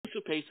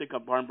Pasek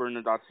of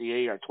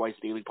barnburner.ca, our twice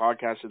daily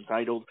podcast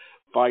entitled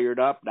Fired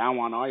Up, now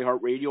on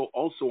iHeartRadio,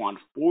 also on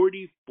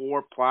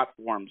 44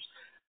 platforms.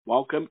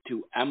 Welcome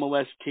to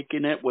MLS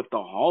Kicking It with the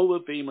Hall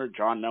of Famer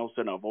John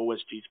Nelson of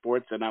OSG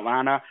Sports in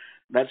Atlanta.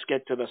 Let's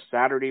get to the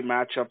Saturday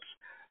matchups.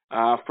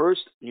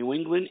 First, New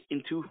England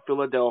into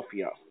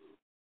Philadelphia.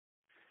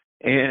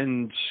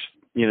 And,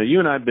 you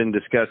and I have been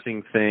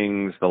discussing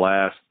things the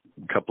last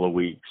couple of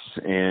weeks,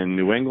 and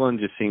New England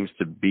just seems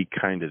to be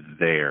kind of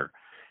there.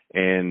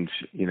 And,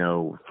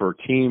 for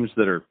teams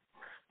that are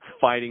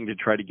fighting to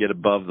try to get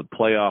above the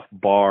playoff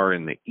bar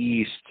in the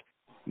East,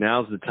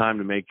 now's the time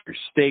to make your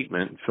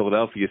statement.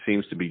 Philadelphia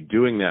seems to be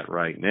doing that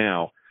right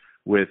now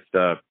with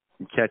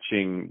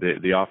catching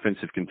the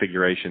offensive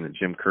configuration that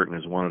Jim Curtin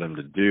has wanted them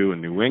to do.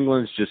 And New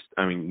England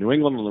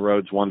on the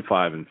road's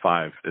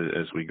 1-5-5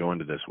 as we go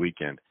into this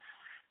weekend.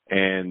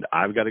 And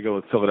I've got to go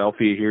with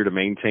Philadelphia here to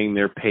maintain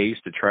their pace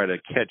to try to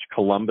catch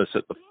Columbus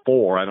at the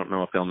 4. I don't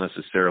know if they'll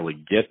necessarily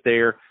get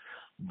there,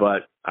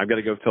 but I've got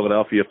to go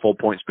Philadelphia full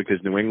points because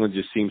New England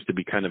just seems to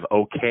be kind of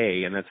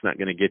okay, and that's not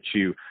going to get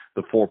you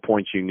the 4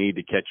 points you need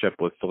to catch up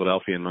with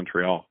Philadelphia and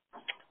Montreal.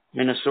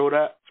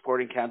 Minnesota,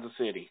 Sporting Kansas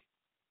City.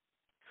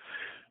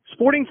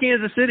 Sporting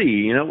Kansas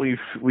City,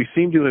 we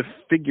seem to have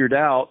figured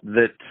out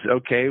that,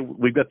 okay,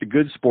 we've got the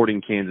good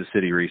Sporting Kansas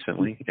City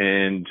recently,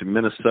 and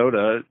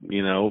Minnesota,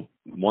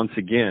 once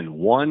again,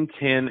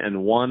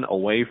 1-10-1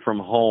 away from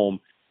home,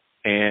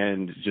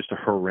 and just a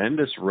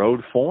horrendous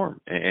road form.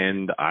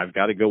 And I've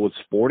got to go with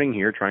Sporting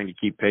here, trying to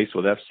keep pace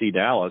with FC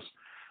Dallas.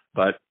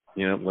 But,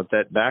 with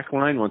that back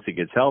line, once it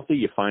gets healthy,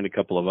 you find a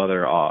couple of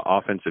other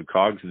offensive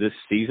cogs this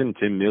season.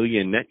 Tim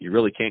Millian net, you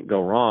really can't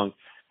go wrong.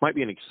 Might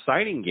be an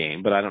exciting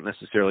game, but I don't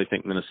necessarily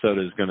think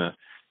Minnesota is going to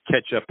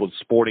catch up with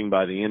Sporting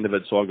by the end of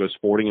it, so I'll go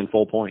Sporting in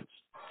full points.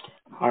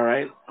 All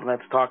right,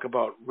 let's talk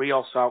about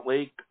Real Salt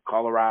Lake,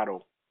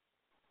 Colorado.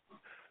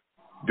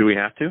 Do we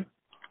have to?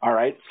 All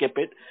right, skip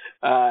it.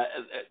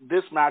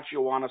 This match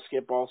you'll want to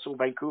skip also,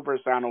 Vancouver,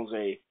 San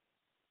Jose.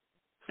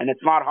 And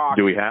it's not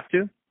hockey. Do we have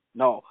to?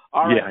 No.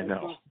 All right, yeah, I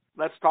know.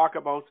 Let's talk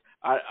about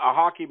a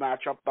hockey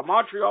matchup. The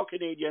Montreal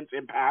Canadiens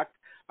Impact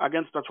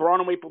against the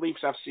Toronto Maple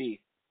Leafs FC.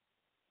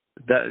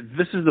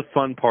 This is the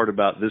fun part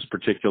about this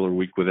particular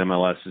week with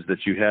MLS is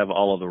that you have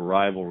all of the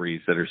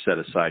rivalries that are set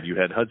aside. You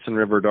had Hudson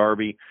River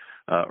Derby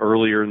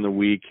earlier in the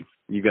week.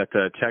 You got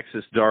the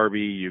Texas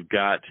Derby. You've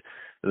got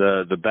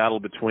the battle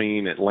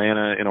between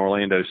Atlanta and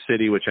Orlando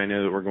City, which I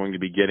know that we're going to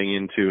be getting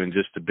into in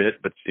just a bit.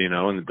 But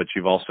but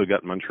you've also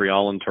got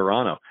Montreal and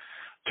Toronto.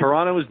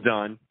 Toronto is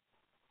done.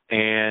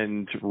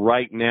 And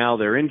right now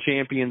they're in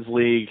Champions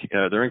League.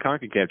 They're in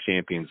CONCACAF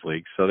Champions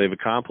League. So they've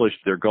accomplished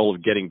their goal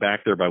of getting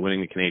back there by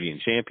winning the Canadian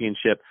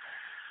Championship.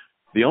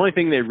 The only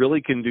thing they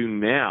really can do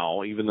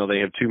now, even though they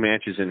have 2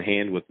 matches in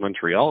hand with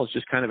Montreal, is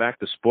just kind of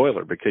act a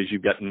spoiler because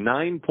you've got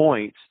 9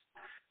 points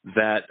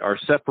that are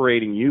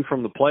separating you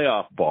from the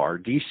playoff bar.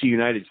 DC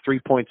United's 3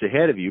 points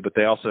ahead of you, but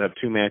they also have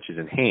 2 matches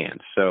in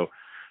hand. So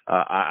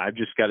I've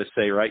just got to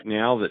say right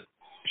now that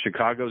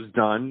Chicago's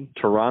done,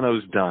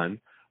 Toronto's done,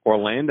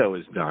 Orlando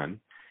is done,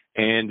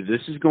 and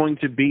this is going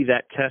to be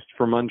that test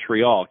for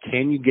Montreal.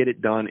 Can you get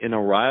it done in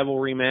a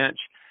rivalry match?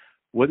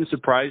 Wouldn't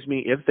surprise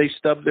me if they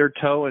stub their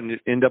toe and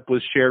end up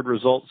with shared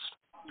results,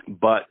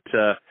 but,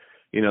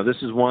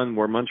 this is one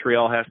where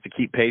Montreal has to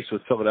keep pace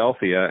with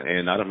Philadelphia,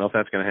 and I don't know if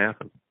that's going to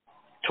happen.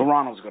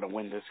 Toronto's going to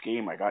win this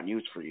game. I got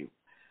news for you.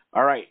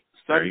 All right.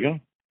 There you go.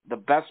 The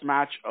best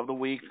match of the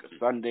week,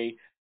 Sunday,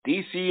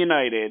 DC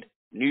United,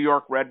 New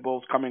York Red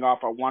Bulls coming off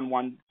a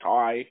 1-1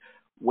 tie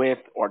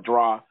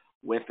draw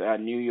with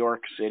New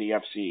York City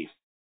FC.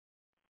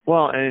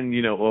 Well, and,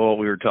 what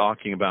we were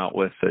talking about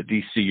with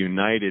DC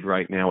United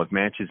right now with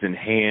matches in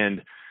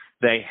hand,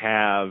 they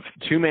have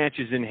 2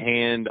 matches in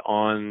hand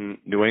on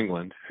New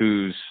England,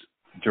 who's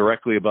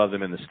directly above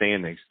them in the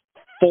standings,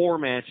 4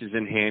 matches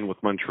in hand with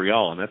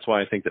Montreal, and that's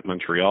why I think that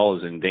Montreal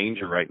is in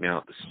danger right now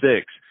at the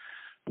 6,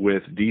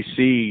 with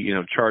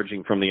DC,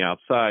 charging from the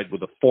outside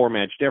with a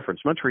 4-match difference.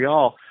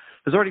 Montreal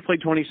has already played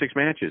 26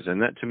 matches,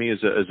 and that to me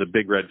is a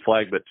big red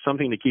flag, but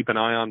something to keep an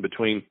eye on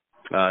between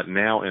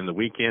now and the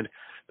weekend.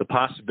 The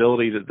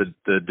possibility that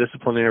the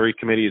disciplinary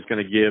committee is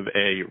going to give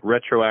a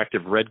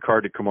retroactive red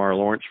card to Kemar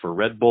Lawrence for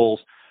Red Bulls,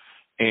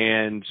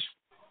 and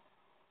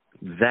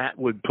that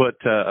would put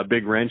a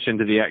big wrench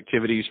into the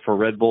activities for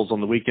Red Bulls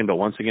on the weekend, but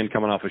once again,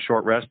 coming off a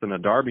short rest in a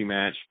derby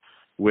match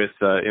with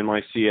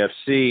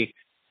NYCFC,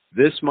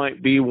 this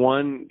might be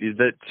one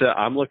that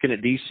I'm looking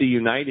at DC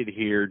United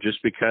here just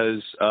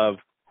because of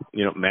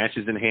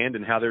matches in hand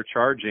and how they're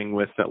charging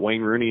with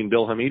Wayne Rooney and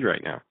Bill Hamid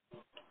right now.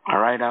 All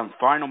right,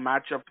 final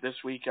matchup this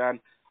weekend,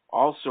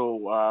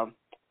 also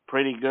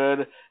pretty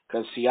good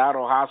because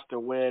Seattle has to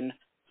win.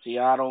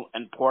 Seattle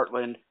and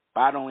Portland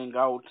battling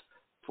out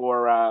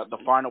for the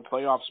final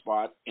playoff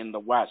spot in the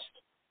West.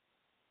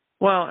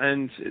 Well,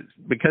 and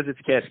because it's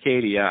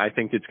Cascadia, I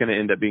think it's going to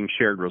end up being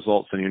shared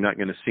results, and you're not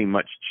going to see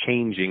much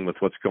changing with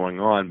what's going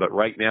on. But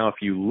right now, if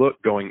you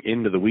look going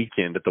into the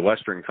weekend at the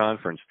Western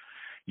Conference,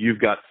 you've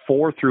got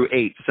 4 through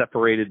 8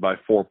 separated by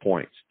 4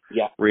 points.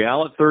 Yeah.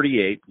 Real at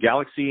 38,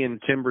 Galaxy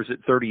and Timbers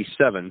at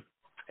 37,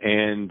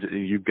 and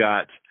you've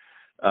got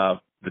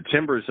the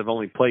Timbers have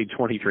only played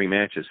 23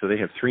 matches, so they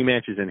have 3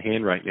 matches in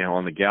hand right now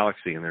on the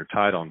Galaxy, and they're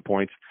tied on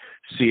points.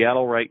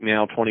 Seattle right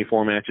now,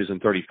 24 matches and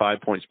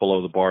 35 points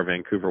below the bar.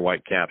 Vancouver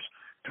Whitecaps,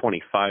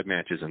 25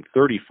 matches and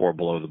 34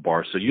 below the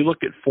bar. So you look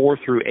at 4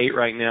 through 8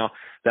 right now.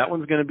 That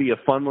one's going to be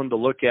a fun one to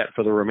look at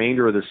for the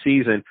remainder of the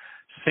season.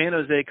 San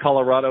Jose,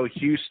 Colorado,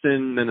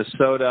 Houston,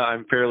 Minnesota,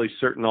 I'm fairly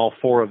certain all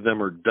 4 of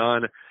them are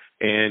done.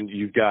 And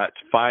you've got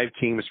 5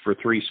 teams for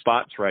 3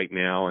 spots right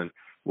now. And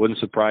wouldn't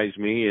surprise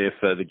me if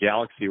the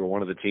Galaxy were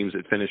one of the teams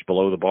that finished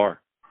below the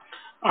bar.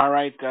 All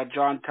right,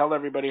 John, tell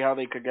everybody how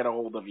they could get a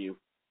hold of you.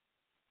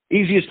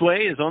 Easiest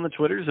way is on the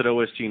Twitters at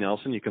OSG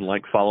Nelson. You can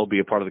like, follow, be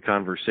a part of the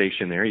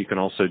conversation there. You can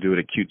also do it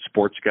at Cute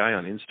Sports Guy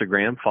on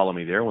Instagram. Follow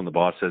me there. When the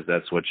boss says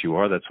that's what you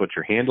are, that's what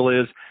your handle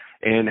is.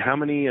 And how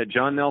many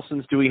John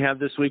Nelsons do we have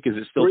this week? Is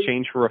it still 3.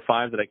 changed for a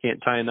 5 that I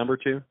can't tie a number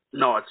to?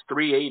 No, it's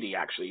 380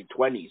 actually,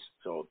 20s,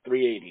 so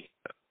 380.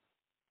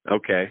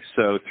 Okay,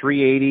 so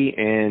 380,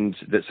 and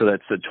so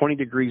that's 20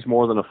 degrees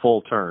more than a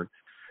full turn.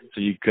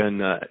 So you can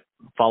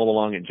follow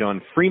along at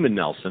John Freeman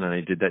Nelson, and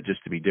I did that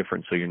just to be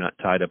different so you're not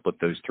tied up with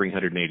those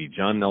 380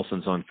 John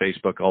Nelsons on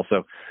Facebook.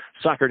 Also,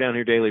 Soccer Down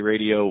Here Daily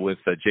Radio with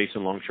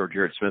Jason Longshore,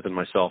 Jarrett Smith, and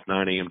myself,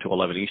 9 a.m. to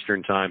 11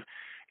 Eastern Time.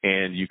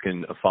 And you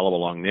can follow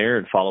along there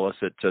and follow us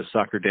at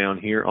Soccer Down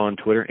Here on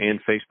Twitter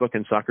and Facebook,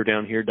 and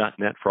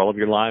soccerdownhere.net for all of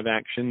your live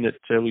action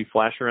that we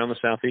flash around the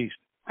Southeast.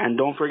 And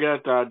don't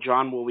forget,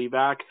 John will be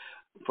back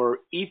for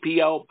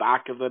EPL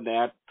Back of the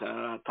Net,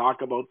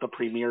 talk about the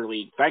Premier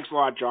League. Thanks a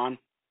lot, John.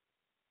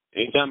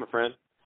 Anytime, my friend.